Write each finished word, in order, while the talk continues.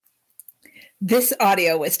This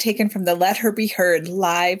audio was taken from the Let Her Be Heard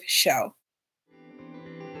live show.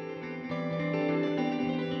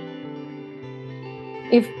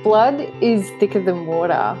 If blood is thicker than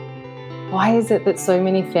water, why is it that so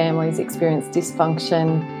many families experience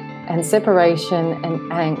dysfunction and separation and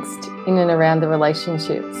angst in and around the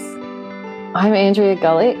relationships? I'm Andrea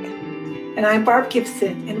Gullick. And I'm Barb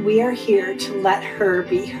Gibson, and we are here to let her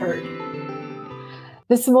be heard.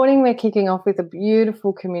 This morning we're kicking off with a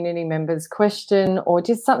beautiful community member's question or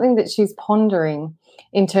just something that she's pondering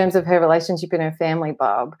in terms of her relationship in her family,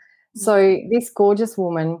 Barb. So this gorgeous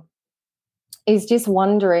woman is just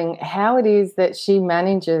wondering how it is that she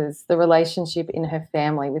manages the relationship in her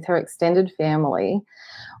family, with her extended family,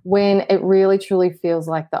 when it really truly feels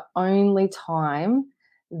like the only time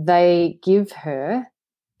they give her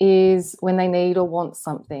is when they need or want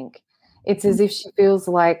something. It's as if she feels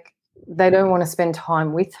like they don't want to spend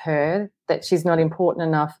time with her, that she's not important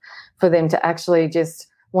enough for them to actually just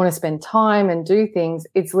want to spend time and do things.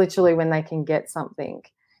 It's literally when they can get something.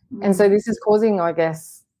 And so this is causing, I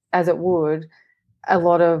guess, as it would, a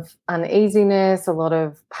lot of uneasiness, a lot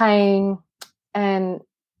of pain. And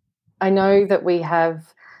I know that we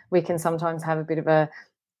can sometimes have a bit of a,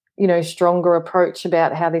 stronger approach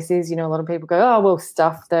about how this is. A lot of people go, oh, well,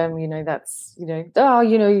 stuff them, that's, you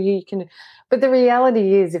can. But the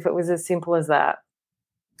reality is, if it was as simple as that,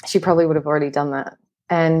 she probably would have already done that.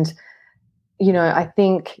 And, I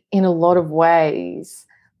think in a lot of ways,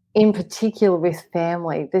 in particular with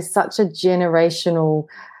family, there's such a generational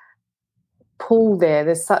pull there.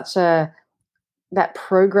 There's such that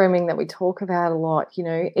programming that we talk about a lot,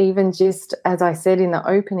 even just as I said in the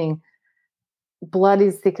opening, blood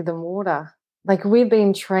is thicker than water. Like, we've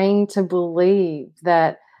been trained to believe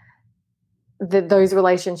that those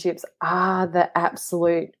relationships are the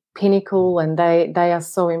absolute pinnacle and they are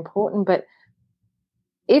so important. But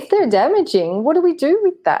if they're damaging, what do we do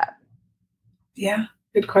with that? Yeah,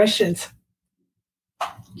 good questions.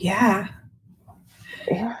 Yeah.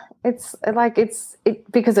 It's like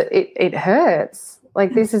because it hurts.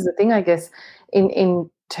 Like, this is the thing, I guess, in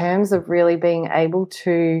terms of really being able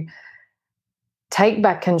to take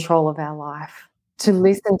back control of our life, to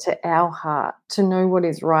listen to our heart, to know what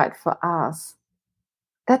is right for us.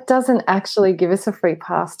 That doesn't actually give us a free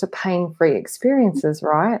pass to pain-free experiences,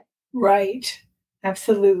 right? Right.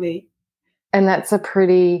 Absolutely. And that's a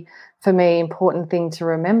pretty, for me, important thing to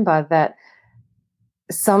remember, that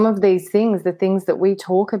some of these things, the things that we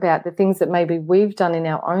talk about, the things that maybe we've done in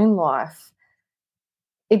our own life,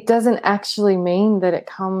 it doesn't actually mean that it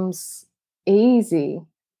comes easy.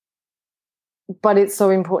 But it's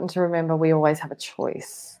so important to remember we always have a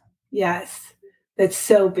choice. Yes, that's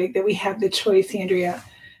so big that we have the choice, Andrea.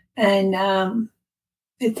 And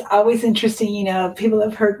it's always interesting, people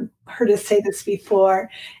have heard us say this before,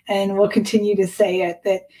 and we'll continue to say it,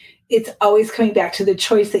 that it's always coming back to the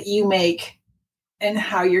choice that you make and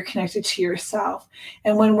how you're connected to yourself.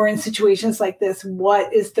 And when we're in situations like this,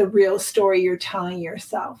 what is the real story you're telling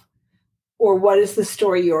yourself? Or what is the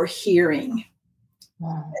story you're hearing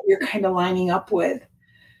that you're kind of lining up with?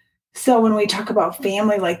 So when we talk about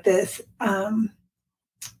family like this, and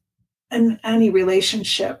any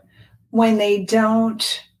relationship, when they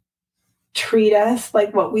don't treat us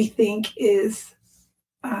like what we think is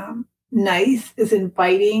nice, is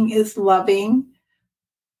inviting, is loving,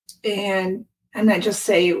 and I'm not just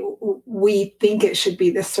say we think it should be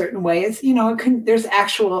this certain way. It's, there's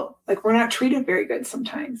actual, like, we're not treated very good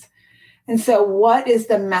sometimes. And so what is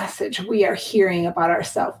the message we are hearing about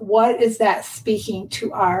ourselves? What is that speaking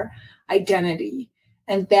to our identity?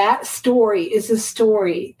 And that story is a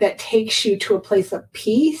story that takes you to a place of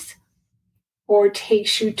peace or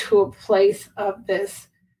takes you to a place of this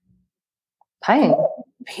pain.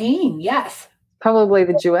 Pain, yes. Probably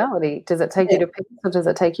the duality. Does it take you to peace or does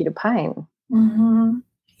it take you to pain? Mm-hmm.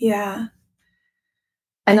 Yeah.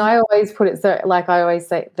 And I always put it so, like, I always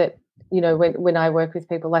say that, when I work with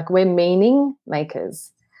people, like, we're meaning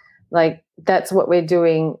makers. Like, that's what we're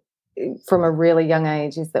doing from a really young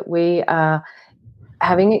age, is that we are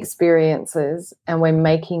having experiences and we're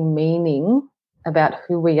making meaning about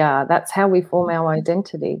who we are. That's how we form our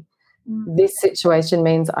identity. Mm-hmm. This situation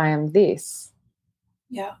means I am this.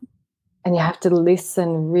 Yeah. And you have to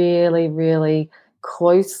listen really, really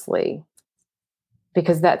closely,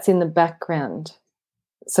 because that's in the background.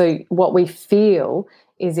 So what we feel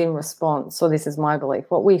is in response, or this is my belief,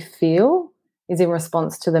 what we feel is in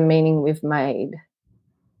response to the meaning we've made.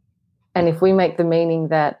 And if we make the meaning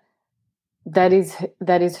that is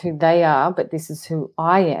who they are, but this is who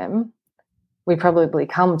I am, we probably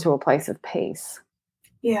come to a place of peace.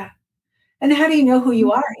 Yeah. And how do you know who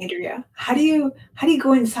you are, Andrea? How do you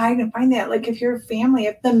go inside and find that? Like if you're a family,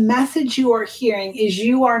 if the message you are hearing is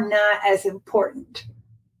you are not as important,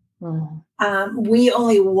 we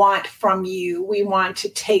only want from you. We want to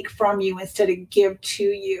take from you instead of give to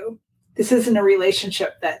you. This isn't a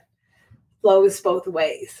relationship that flows both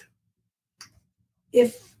ways.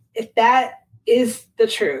 If that is the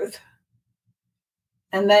truth,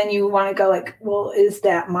 and then you want to go like, well, is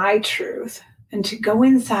that my truth? And to go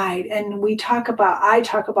inside, and I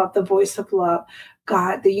talk about the voice of love,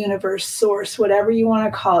 God, the universe, source, whatever you want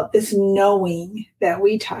to call it, this knowing that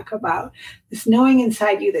we talk about, this knowing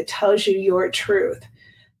inside you that tells you your truth,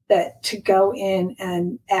 that to go in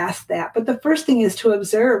and ask that. But the first thing is to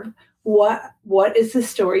observe what is the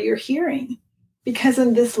story you're hearing? Because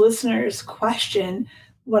in this listener's question,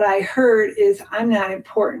 what I heard is, I'm not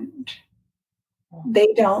important. They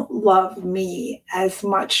don't love me as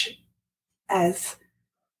much as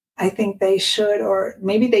I think they should, or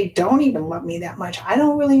maybe they don't even love me that much. I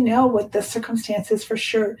don't really know what the circumstance is for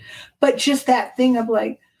sure. But just that thing of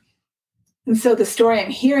like, and so the story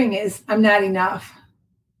I'm hearing is, I'm not enough.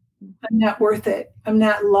 I'm not worth it. I'm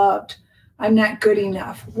not loved. I'm not good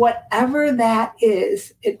enough. Whatever that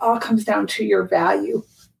is, it all comes down to your value.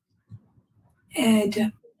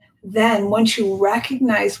 And then once you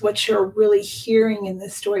recognize what you're really hearing in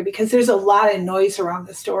this story, because there's a lot of noise around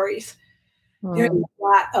the stories. There's a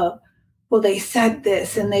lot of, well, they said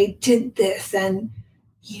this and they did this, and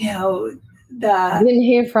I didn't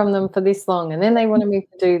hear from them for this long, and then they wanted me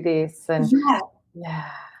to do this, and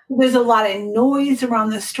yeah. There's a lot of noise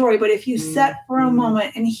around the story, but if you sit for a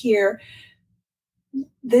moment and hear,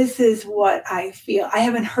 this is what I feel. I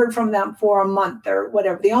haven't heard from them for a month or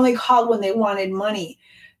whatever. They only called when they wanted money.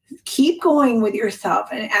 Keep going with yourself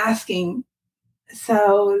and asking,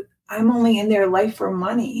 so I'm only in their life for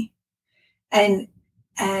money. And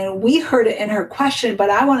we heard it in her question, but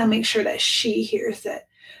I want to make sure that she hears it.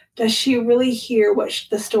 Does she really hear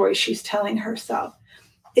the story she's telling herself?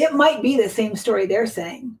 It might be the same story they're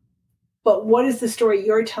saying, but what is the story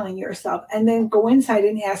you're telling yourself? And then go inside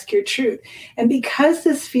and ask your truth. And because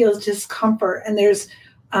this feels discomfort, and there's,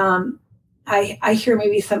 I hear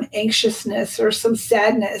maybe some anxiousness or some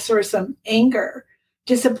sadness or some anger,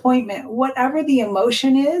 disappointment, whatever the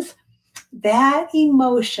emotion is, that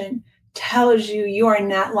emotion tells you are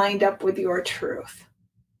not lined up with your truth.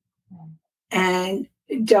 And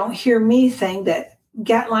don't hear me saying that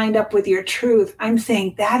get lined up with your truth. I'm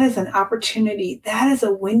saying that is an opportunity. That is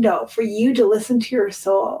a window for you to listen to your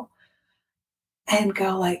soul and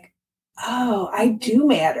go like, oh, I do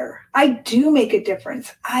matter. I do make a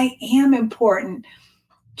difference. I am important.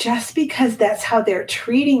 Just because that's how they're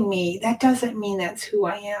treating me, that doesn't mean that's who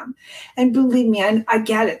I am. And believe me, I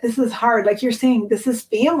get it. This is hard. Like you're saying, this is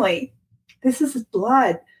family. This is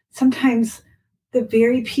blood. Sometimes the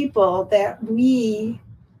very people that we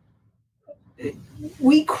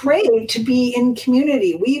crave to be in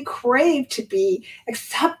community. We crave to be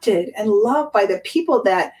accepted and loved by the people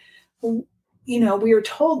that, we are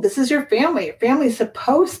told this is your family. Your family is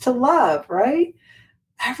supposed to love, right?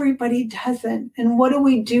 Everybody doesn't. And what do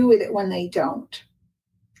we do with it when they don't?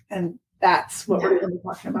 And that's what we're going to be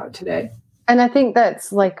talking about today. And I think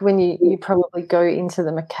that's like when you probably go into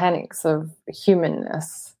the mechanics of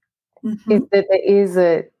humanness, is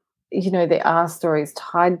that there are stories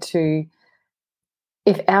tied to,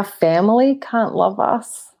 if our family can't love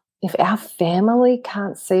us, if our family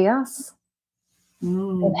can't see us,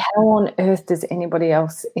 then how on earth does anybody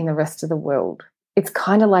else in the rest of the world? It's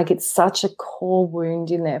kind of like it's such a core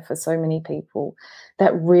wound in there for so many people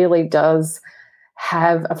that really does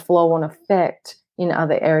have a flow-on effect in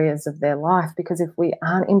other areas of their life, because if we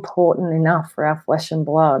aren't important enough for our flesh and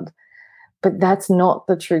blood, but that's not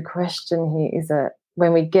the true question here, is it?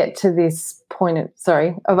 When we get to this point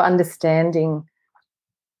of understanding.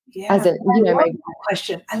 Yeah, as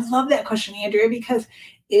question. I love that question, Andrea, because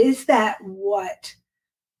is that what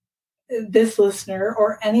this listener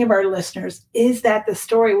or any of our listeners, is that the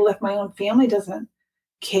story? Well, if my own family doesn't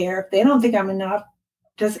care, if they don't think I'm enough,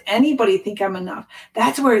 does anybody think I'm enough?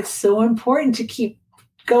 That's where it's so important to keep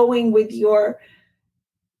going with your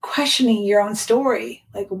questioning your own story.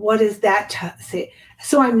 Like, what does that say?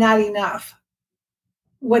 So I'm not enough.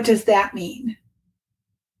 What does that mean?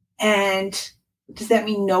 And does that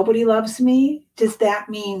mean nobody loves me? Does that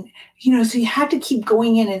mean, so you have to keep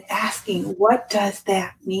going in and asking, what does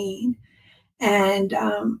that mean? And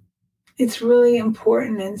it's really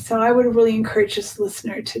important. And so I would really encourage this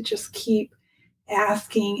listener to just keep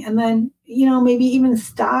asking, and then, maybe even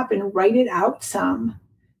stop and write it out some.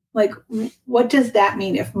 Like, what does that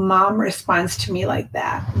mean if mom responds to me like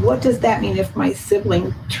that? What does that mean if my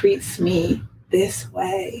sibling treats me this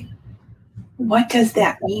way? What does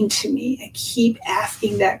that mean to me? I keep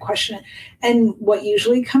asking that question. And what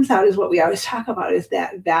usually comes out is what we always talk about, is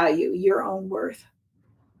that value, your own worth.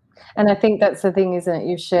 And I think that's the thing, isn't it?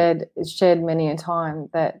 You've shared many a time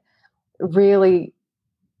that really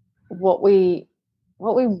what we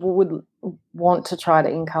would want to try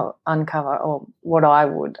to uncover, or what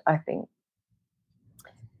I think,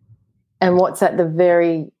 and what's at the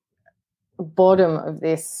very bottom of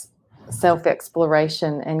this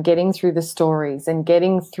self-exploration and getting through the stories and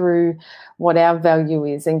getting through what our value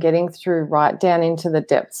is and getting through right down into the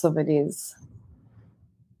depths of it is,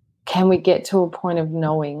 can we get to a point of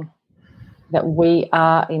knowing that we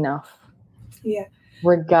are enough,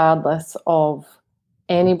 regardless of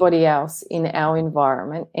anybody else in our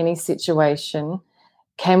environment, any situation?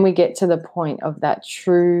 Can we get to the point of that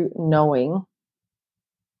true knowing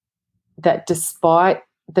that despite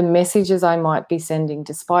the messages I might be sending,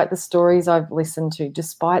 despite the stories I've listened to,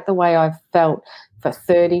 despite the way I've felt for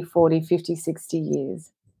 30, 40, 50, 60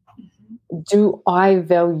 years, do I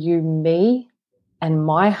value me and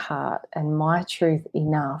my heart and my truth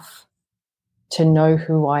enough to know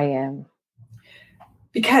who I am?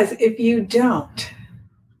 Because if you don't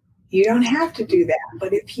have to do that.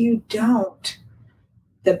 But if you don't,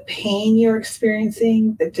 the pain you're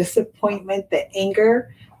experiencing, the disappointment, the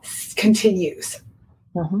anger continues.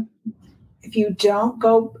 Mm-hmm. If you don't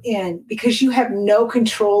go in, because you have no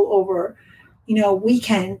control over, we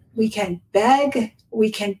can beg, we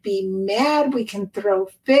can be mad, we can throw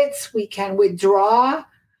fits, we can withdraw.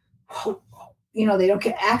 They don't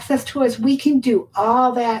get access to us. We can do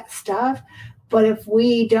all that stuff. But if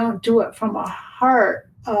we don't do it from a heart,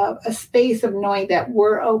 a space of knowing that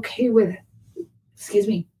we're okay with,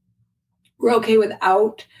 we're okay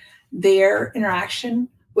without their interaction,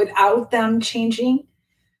 without them changing,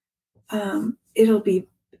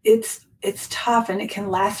 it's tough, and it can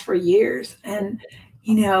last for years. And,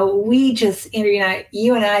 Andrea,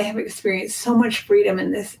 you and I have experienced so much freedom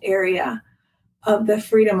in this area, of the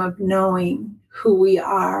freedom of knowing who we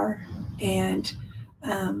are. And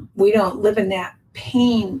we don't live in that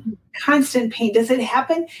pain, constant pain. Does it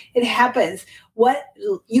happen? It happens.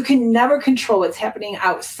 You can never control what's happening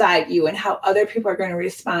outside you and how other people are going to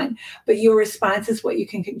respond, but your response is what you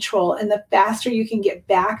can control. And the faster you can get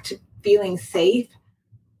back to feeling safe,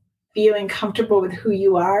 feeling comfortable with who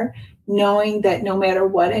you are, knowing that no matter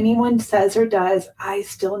what anyone says or does, I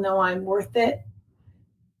still know I'm worth it.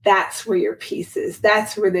 That's where your peace is.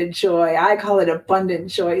 That's where the joy, I call it abundant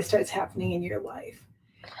joy, starts happening in your life.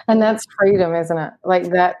 And that's freedom, isn't it? Like,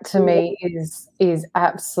 that to me is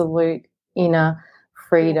absolute inner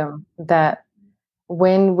freedom, that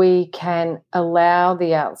when we can allow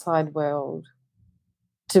the outside world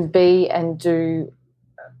to be and do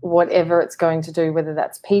whatever it's going to do, whether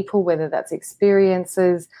that's people, whether that's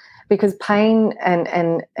experiences, because pain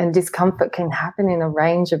and discomfort can happen in a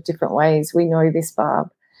range of different ways. We know this, Barb.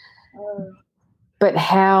 But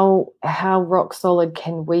how rock solid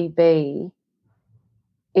can we be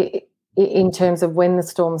in terms of when the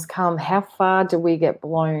storms come? How far do we get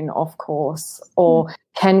blown off course, or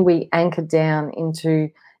can we anchor down into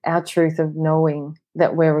our truth of knowing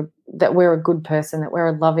that we're a good person, that we're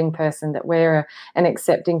a loving person, that we're an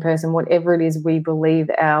accepting person, whatever it is we believe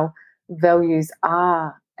our values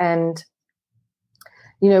are? And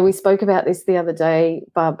we spoke about this the other day,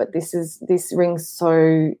 Barb, but this rings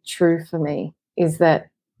so true for me, is that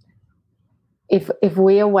if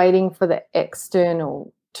we are waiting for the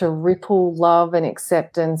external to ripple love and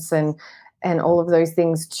acceptance and all of those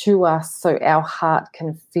things to us so our heart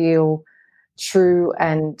can feel true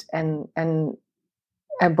and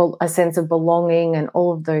a sense of belonging and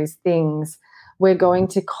all of those things, we're going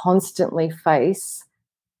to constantly face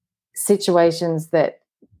situations that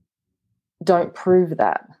don't prove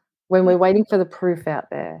that. When we're waiting for the proof out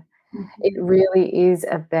there, it really is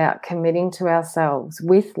about committing to ourselves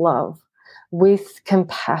with love, with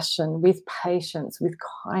compassion, with patience, with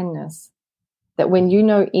kindness, that when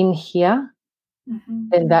in here,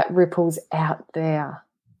 then that ripples out there.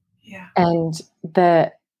 Yeah. And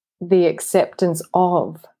the acceptance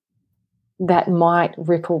of that might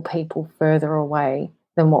ripple people further away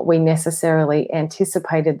than what we necessarily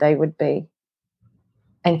anticipated they would be.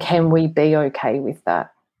 And can we be okay with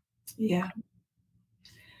that? Yeah.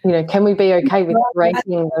 Can we be okay with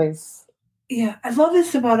breaking those? Yeah. I love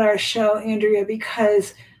this about our show, Andrea,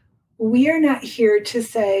 because we are not here to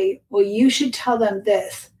say, well, you should tell them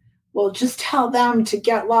this. Well, just tell them to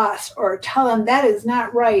get lost, or tell them that is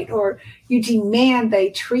not right, or you demand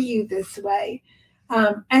they treat you this way.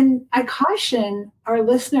 And I caution our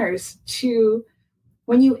listeners to,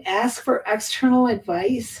 when you ask for external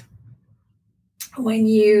advice, when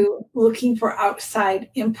you looking for outside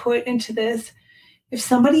input into this, if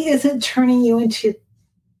somebody isn't turning you into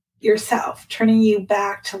yourself, turning you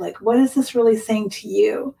back to like, what is this really saying to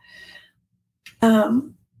you?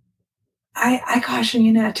 I caution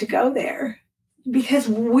you not to go there, because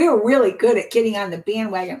we're really good at getting on the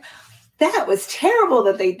bandwagon. That was terrible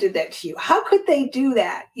that they did that to you. How could they do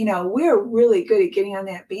that? We're really good at getting on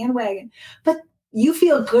that bandwagon. But you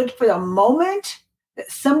feel good for the moment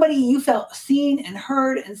that somebody, you felt seen and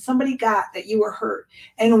heard, and somebody got that you were hurt.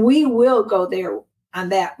 And we will go there on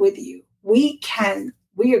that with you. We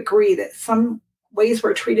agree that some ways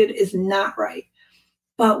we're treated is not right,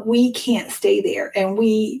 but we can't stay there. And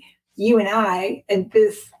you and I, and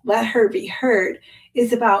this Let Her Be Heard,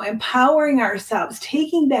 is about empowering ourselves,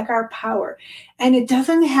 taking back our power. And it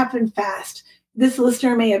doesn't happen fast. This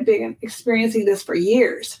listener may have been experiencing this for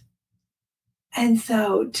years. And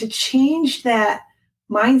so to change that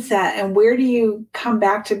mindset, and where do you come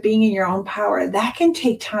back to being in your own power, that can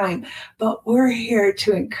take time. But we're here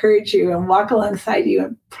to encourage you and walk alongside you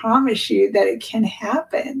and promise you that it can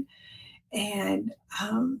happen. And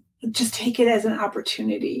just take it as an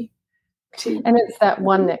opportunity to. And it's that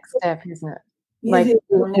one next step, isn't it? Like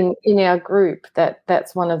in our group,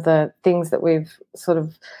 that's one of the things that we've sort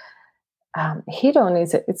of hit on,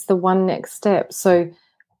 is it's the one next step. So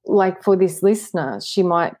like for this listener, she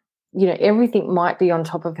might, everything might be on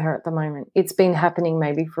top of her at the moment. It's been happening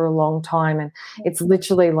maybe for a long time, and it's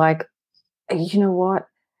literally like, you know what?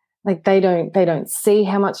 Like they don't see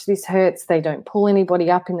how much this hurts. They don't pull anybody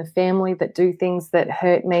up in the family that do things that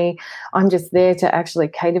hurt me. I'm just there to actually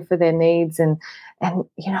cater for their needs. And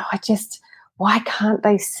why can't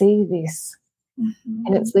they see this? Mm-hmm.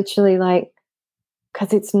 And it's literally like,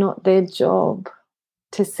 because it's not their job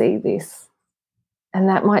to see this. And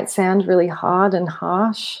that might sound really hard and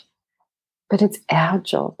harsh, but it's our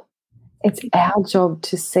job. It's our job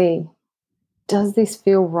to see, does this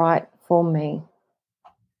feel right for me?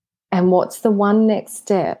 And what's the one next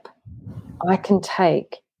step I can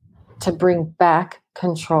take to bring back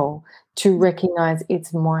control, to recognize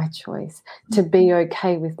it's my choice, to be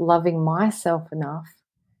okay with loving myself enough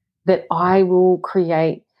that I will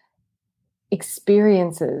create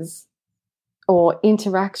experiences or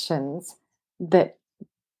interactions that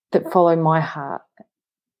follow my heart.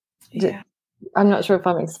 Yeah. I'm not sure if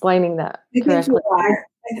I'm explaining that correctly.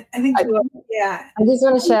 I think you are. Yeah. I just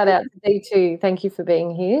want to shout out to Dee too. Thank you for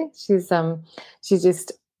being here. She's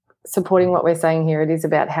just supporting what we're saying here. It is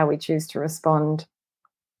about how we choose to respond.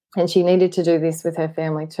 And she needed to do this with her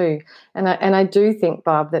family too. And I do think,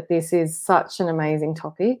 Barb, that this is such an amazing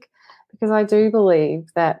topic, because I do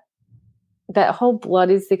believe that whole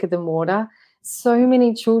blood is thicker than water. So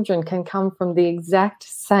many children can come from the exact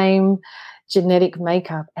same genetic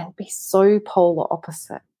makeup and be so polar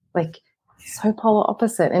opposite. So polar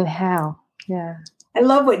opposite. And how? Yeah. I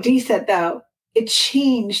love what Dee said, though. It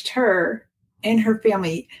changed her and her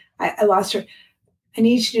family. I lost her. I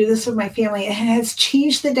need to do this with my family. It has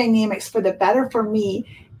changed the dynamics for the better for me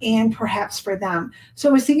and perhaps for them. So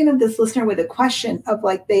I was thinking of this listener with a question of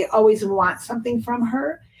like, they always want something from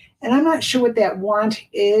her. And I'm not sure what that want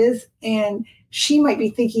is. And she might be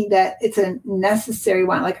thinking that it's a necessary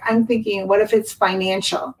want. Like I'm thinking, what if it's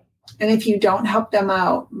financial? And if you don't help them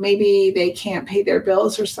out, maybe they can't pay their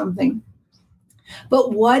bills or something.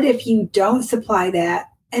 But what if you don't supply that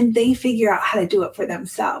and they figure out how to do it for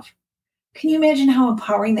themselves? Can you imagine how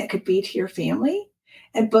empowering that could be to your family?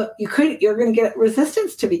 But you're going to get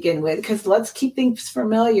resistance to begin with, because let's keep things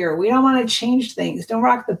familiar. We don't want to change things. Don't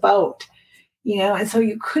rock the boat, and so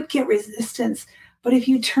you could get resistance. But if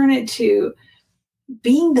you turn it to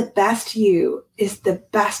being the best you is the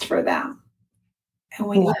best for them. And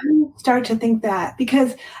when you start to think that,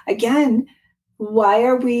 because again, why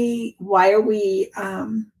are we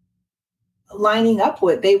lining up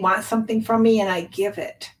with, they want something from me and I give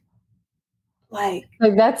it?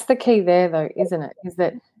 So that's the key there, though, isn't it? Is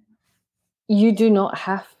that you do not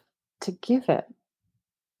have to give it.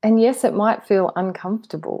 And yes, it might feel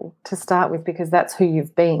uncomfortable to start with, because that's who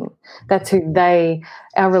you've been. That's who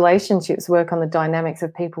our relationships work on the dynamics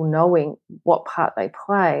of people knowing what part they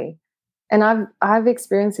play. And I've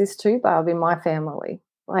experienced this too, Barb, in my family.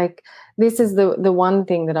 Like, this is the one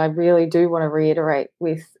thing that I really do want to reiterate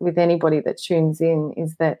with anybody that tunes in,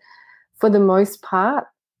 is that for the most part,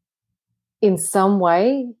 in some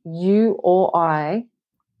way, you or I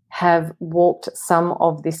have walked some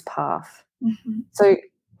of this path. Mm-hmm. So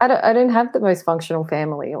I don't have the most functional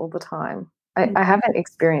family all the time. I haven't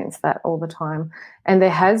experienced that all the time. And there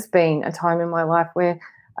has been a time in my life where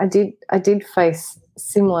I did face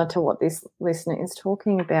similar to what this listener is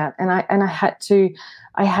talking about. And I had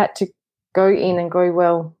to go in and go,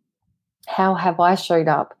 well, how have I showed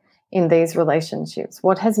up in these relationships?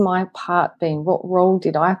 What has my part been? What role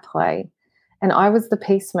did I play? And I was the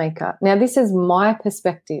peacemaker. Now, this is my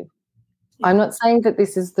perspective. I'm not saying that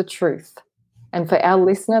this is the truth. And for our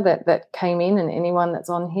listener that came in and anyone that's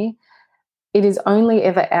on here, it is only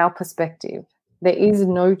ever our perspective. There is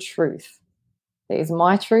no truth. There is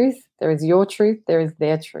my truth, there is your truth, there is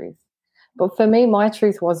their truth. But for me, my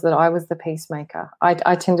truth was that I was the peacemaker.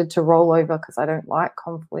 I tended to roll over because I don't like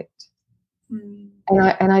conflict. And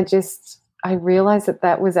I realized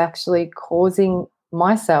that was actually causing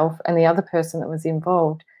myself and the other person that was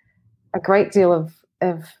involved a great deal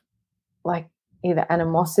of like either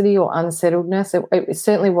animosity or unsettledness. It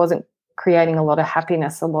certainly wasn't creating a lot of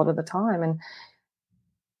happiness a lot of the time. And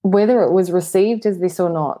whether it was received as this or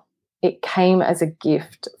not, it came as a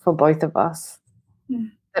gift for both of us.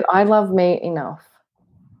 That I love me enough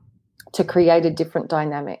to create a different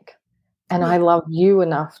dynamic. And I love you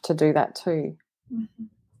enough to do that too.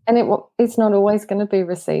 And it's not always going to be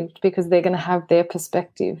received because they're going to have their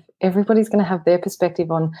perspective. Everybody's going to have their perspective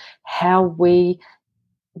on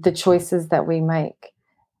the choices that we make.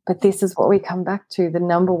 But this is what we come back to, the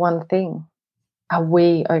number one thing. Are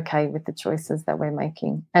we okay with the choices that we're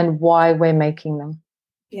making and why we're making them?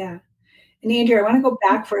 Yeah. And Andrea, I want to go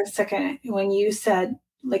back for a second when you said,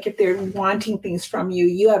 like, if they're wanting things from you,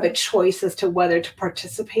 you have a choice as to whether to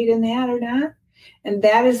participate in that or not. And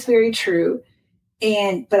that is very true.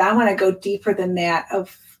 But I want to go deeper than that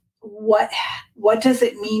of what does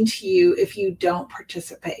it mean to you if you don't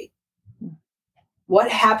participate? What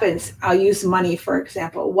happens? I'll use money, for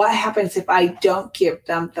example. What happens if I don't give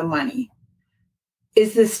them the money?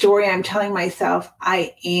 Is the story I'm telling myself,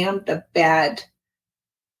 I am the bad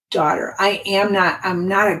daughter. I'm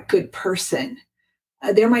not a good person.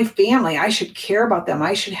 They're my family. I should care about them.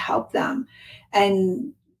 I should help them.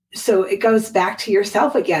 And so it goes back to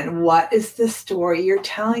yourself again. What is the story you're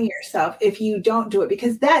telling yourself if you don't do it?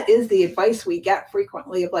 Because that is the advice we get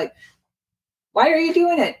frequently of like, why are you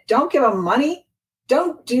doing it? Don't give them money.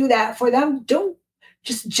 Don't do that for them. Don't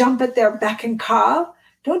just jump at their beck and call.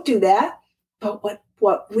 Don't do that. But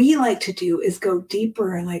what we like to do is go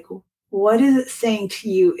deeper and like, what is it saying to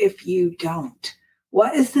you if you don't?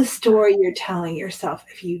 What is the story you're telling yourself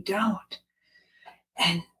if you don't?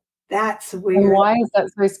 And that's weird. And why is that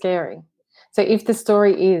so scary? So if the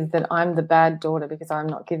story is that I'm the bad daughter because I'm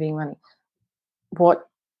not giving money, what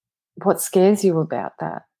scares you about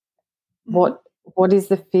that? What is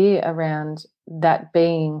the fear around that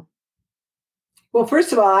being? Well,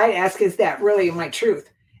 first of all, I ask, is that really my truth?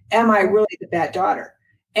 Am I really the bad daughter?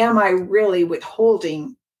 Am I really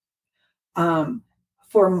withholding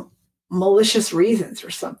for malicious reasons or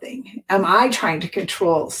something? Am I trying to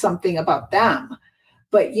control something about them?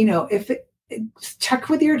 But, check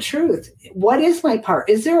with your truth. What is my part?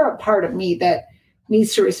 Is there a part of me that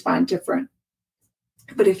needs to respond different?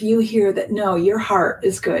 But if you hear that, no, your heart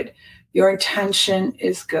is good, your intention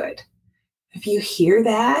is good. If you hear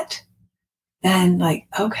that, then like,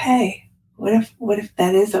 okay, what if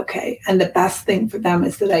that is okay? And the best thing for them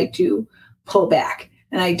is that I do pull back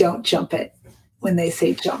and I don't jump it when they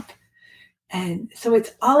say jump. And so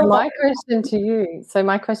it's all my question to you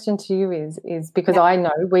is because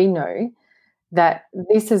we know that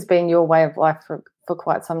this has been your way of life for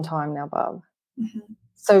quite some time now, Barb. Mm-hmm.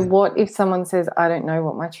 So what if someone says, I don't know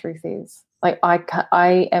what my truth is? Like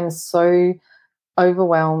I am so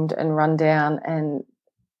overwhelmed and run down and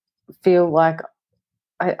feel like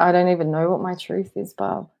I don't even know what my truth is,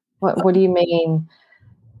 Barb. What do you mean?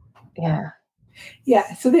 Yeah.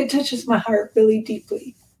 Yeah. So that touches my heart really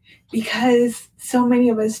deeply because so many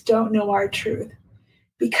of us don't know our truth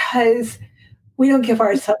because we don't give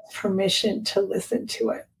ourselves permission to listen to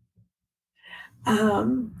it.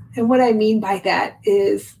 And what I mean by that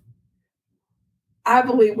is I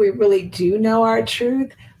believe we really do know our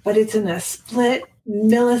truth, but it's in a split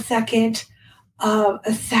millisecond of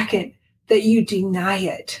a second that you deny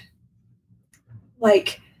it.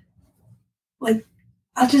 Like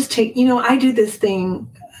I'll just take, I do this thing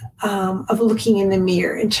of looking in the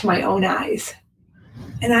mirror into my own eyes.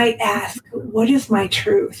 And I ask, what is my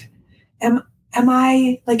truth? Am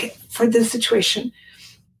I, like, for this situation,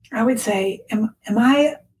 I would say, am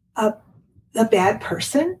I a bad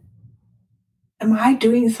person? Am I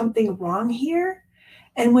doing something wrong here?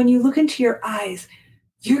 And when you look into your eyes,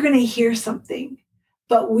 you're going to hear something.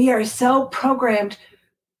 But we are so programmed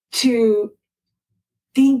to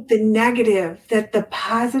think the negative, that the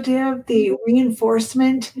positive, the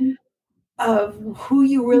reinforcement of who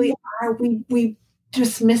you really are, we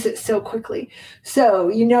dismiss it so quickly. So,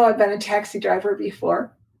 I've been a taxi driver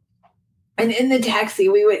before. And in the taxi,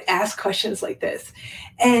 we would ask questions like this.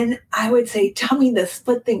 And I would say, tell me the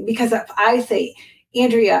split thing. Because if I say,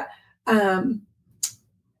 Andrea, are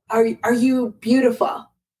you beautiful?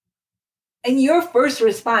 And your first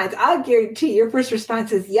response, I'll guarantee your first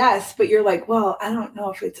response is yes, but you're like, well, I don't know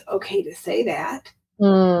if it's okay to say that.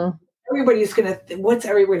 Everybody's going to, what's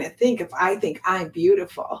everyone going to think if I think I'm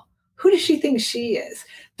beautiful? Who does she think she is?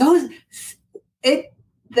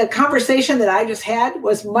 The conversation that I just had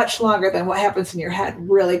was much longer than what happens in your head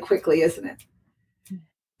really quickly, isn't it?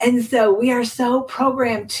 And so we are so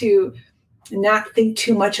programmed to not think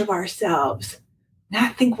too much of ourselves,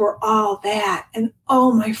 not think we're all that. And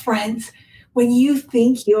oh, my friends, when you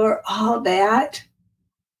think you're all that,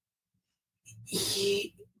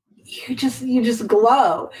 you just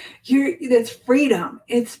glow. That's freedom.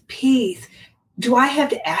 It's peace. Do I have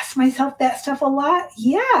to ask myself that stuff a lot?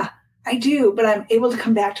 Yeah, I do, but I'm able to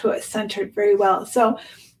come back to it centered very well. So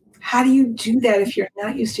how do you do that if you're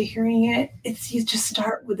not used to hearing it? You just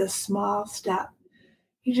start with a small step.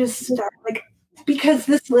 You just start because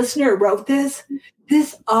this listener wrote this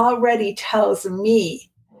already tells me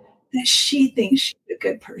that she thinks she's a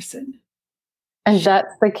good person. And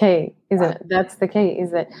that's the key, isn't it? That's the key,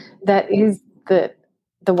 is that is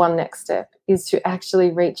the one next step, is to actually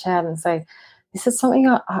reach out and say, this is something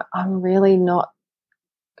I'm really not,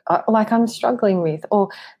 I'm struggling with. Or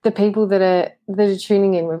the people that are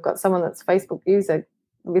tuning in, we've got someone that's Facebook user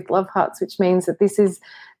with love hearts, which means that this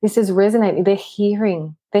is resonating. They're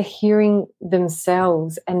hearing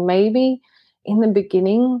themselves, and maybe in the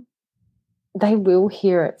beginning they will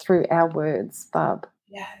hear it through our words, Barb.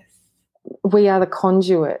 Yes. We are the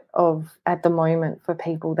conduit at the moment for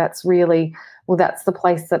people. That's really, that's the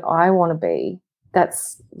place that I want to be.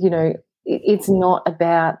 That's, it's not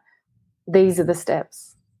about these are the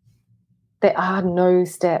steps. There are no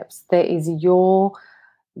steps. There is your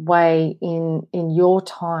way in your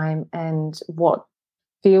time and what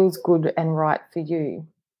feels good and right for you.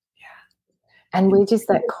 Yeah. And we're just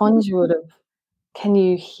that conduit of, can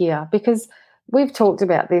you hear? Because we've talked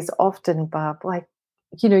about this often, Barb,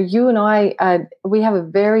 you and I, we have a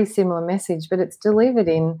very similar message, but it's delivered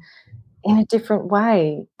in a different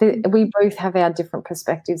way. We both have our different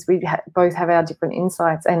perspectives. We both have our different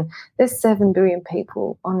insights. And there's 7 billion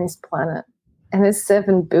people on this planet, and there's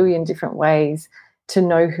 7 billion different ways to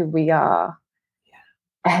know who we are.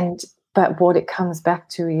 Yeah. But what it comes back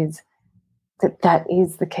to is that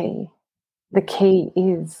is the key. The key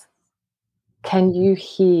is, can you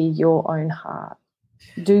hear your own heart?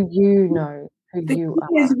 Do you know who you are?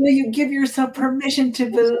 Will you give yourself permission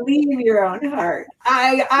to believe your own heart?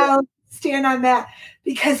 I'll stand on that,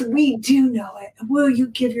 because we do know it. Will you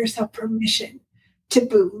give yourself permission to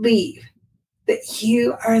believe that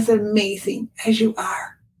you are as amazing as you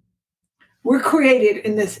are? We're created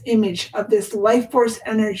in this image of this life force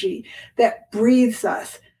energy that breathes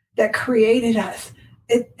us, that created us.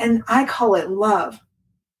 And I call it love.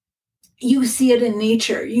 You see it in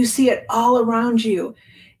nature. You see it all around you.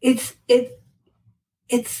 It's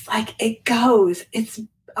like it goes. It's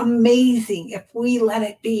amazing if we let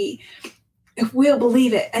it be, if we'll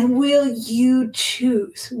believe it. And will you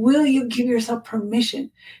choose? Will you give yourself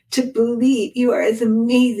permission to believe you are as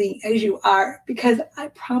amazing as you are? Because I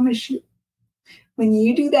promise you, when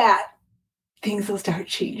you do that, things will start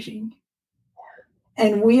changing.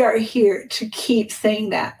 And we are here to keep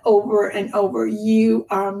saying that over and over. You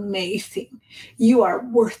are amazing. You are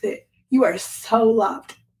worth it. You are so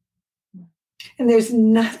loved. And there's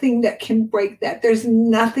nothing that can break that. There's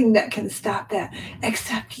nothing that can stop that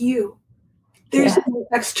except you. There's no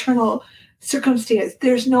external circumstance.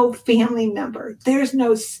 There's no family member. There's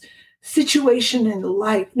no situation in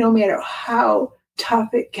life, no matter how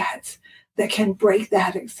tough it gets, that can break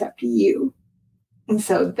that except you. And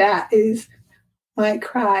so that is my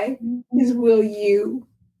cry, is will you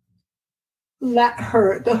let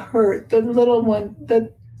the little one,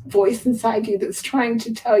 the voice inside you that's trying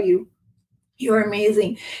to tell you you're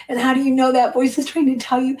amazing. And how do you know that voice is trying to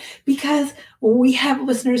tell you? Because we have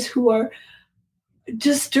listeners who are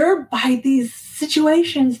disturbed by these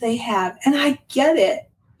situations they have. And I get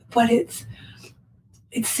it, but it's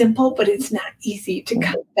simple, but it's not easy to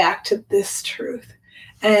come back to this truth.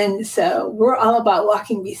 And so we're all about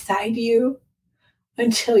walking beside you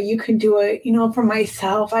until you can do it. For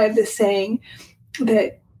myself, I have this saying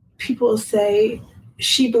that people say,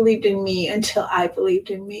 she believed in me until I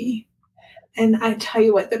believed in me. And I tell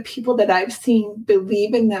you what, the people that I've seen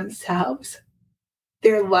believe in themselves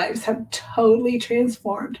their lives have totally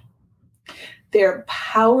transformed. They're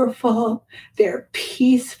powerful, they're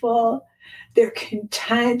peaceful, they're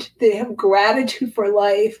content, they have gratitude for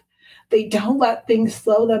life. They don't let things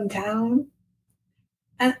slow them down.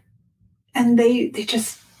 And they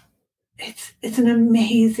just, it's an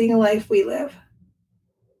amazing life we live.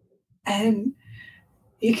 And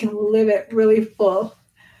you can live it really full.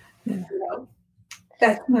 You know,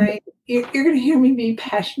 that's you're going to hear me be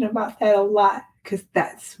passionate about that a lot, because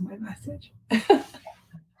that's my message.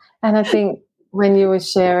 And I think when you were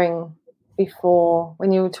sharing before,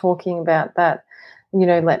 when you were talking about that,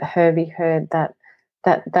 let her be heard, that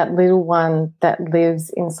little one that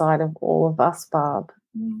lives inside of all of us, Barb.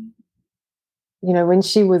 Mm. When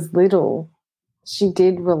she was little, she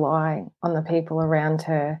did rely on the people around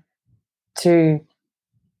her to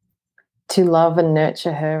love and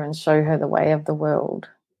nurture her and show her the way of the world.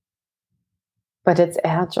 But it's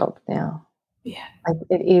our job now. Yeah. Like,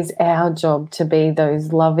 it is our job to be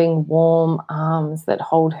those loving, warm arms that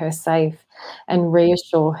hold her safe and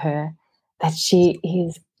reassure her that she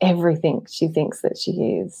is everything she thinks that she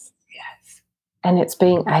is. Yes. And it's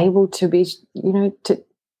being able to be,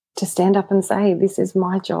 to stand up and say, this is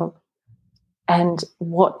my job. And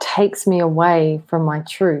what takes me away from my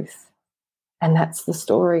truth, and that's the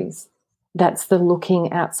stories. That's the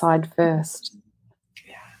looking outside first.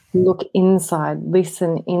 Yeah. Look inside,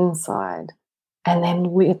 listen inside. And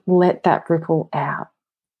then we let that ripple out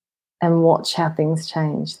and watch how things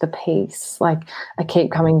change. The peace, like, I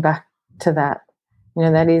keep coming back to that.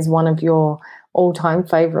 That is one of your all-time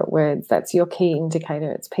favorite words. That's your key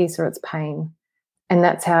indicator. It's peace or it's pain. And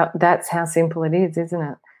that's how simple it is, isn't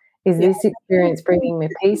it? Is this experience bringing me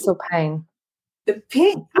peace or pain? The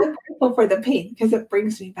pain. I'm grateful for the pain because it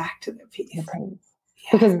brings me back to the peace. The pain. Yeah.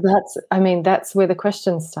 Because that's where the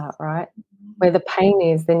questions start, right? Where the pain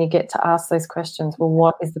is, then you get to ask those questions. Well,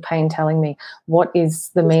 what is the pain telling me? What is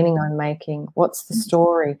the meaning I'm making? What's the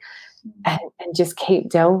story? And just keep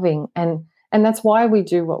delving. And that's why we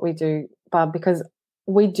do what we do, Barb, because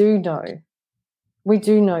we do know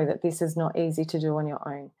that this is not easy to do on your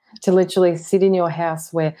own. To literally sit in your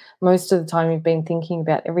house where most of the time you've been thinking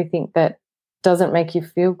about everything that doesn't make you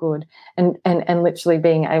feel good, and literally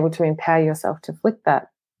being able to empower yourself to flip that.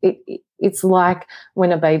 It's like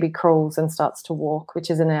when a baby crawls and starts to walk,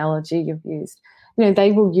 which is an analogy you've used.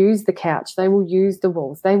 They will use the couch, they will use the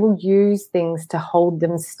walls, they will use things to hold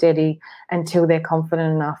them steady until they're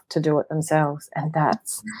confident enough to do it themselves. And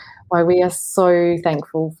that's why we are so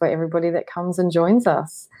thankful for everybody that comes and joins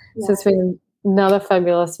us. Yeah. So it's been another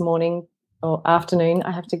fabulous morning or afternoon.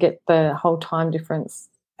 I have to get the whole time difference.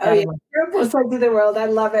 Oh, yeah. You're on both sides of the world. I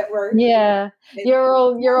love it. You're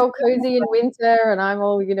all cozy in winter, and I'm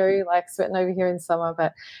all, like sweating over here in summer.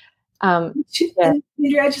 But Andrea,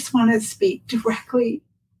 I just want to speak directly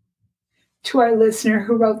to our listener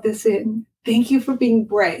who wrote this in. Thank you for being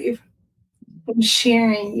brave and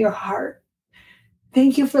sharing your heart.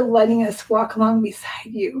 Thank you for letting us walk along beside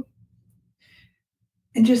you.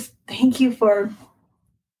 And just thank you for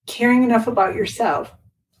caring enough about yourself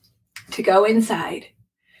to go inside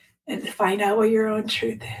and to find out what your own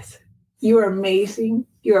truth is. You are amazing.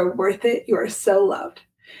 You are worth it. You are so loved.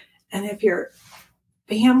 And if your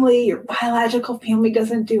family, your biological family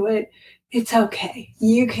doesn't do it, it's okay.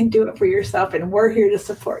 You can do it for yourself, and we're here to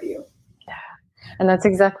support you. Yeah. And that's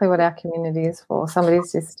exactly what our community is for.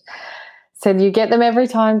 Somebody's just said, you get them every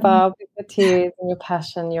time, Barb, with your tears and your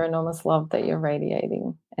passion, your enormous love that you're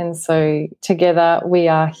radiating. And so together we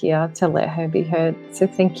are here to let her be heard. So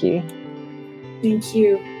thank you. Thank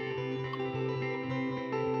you.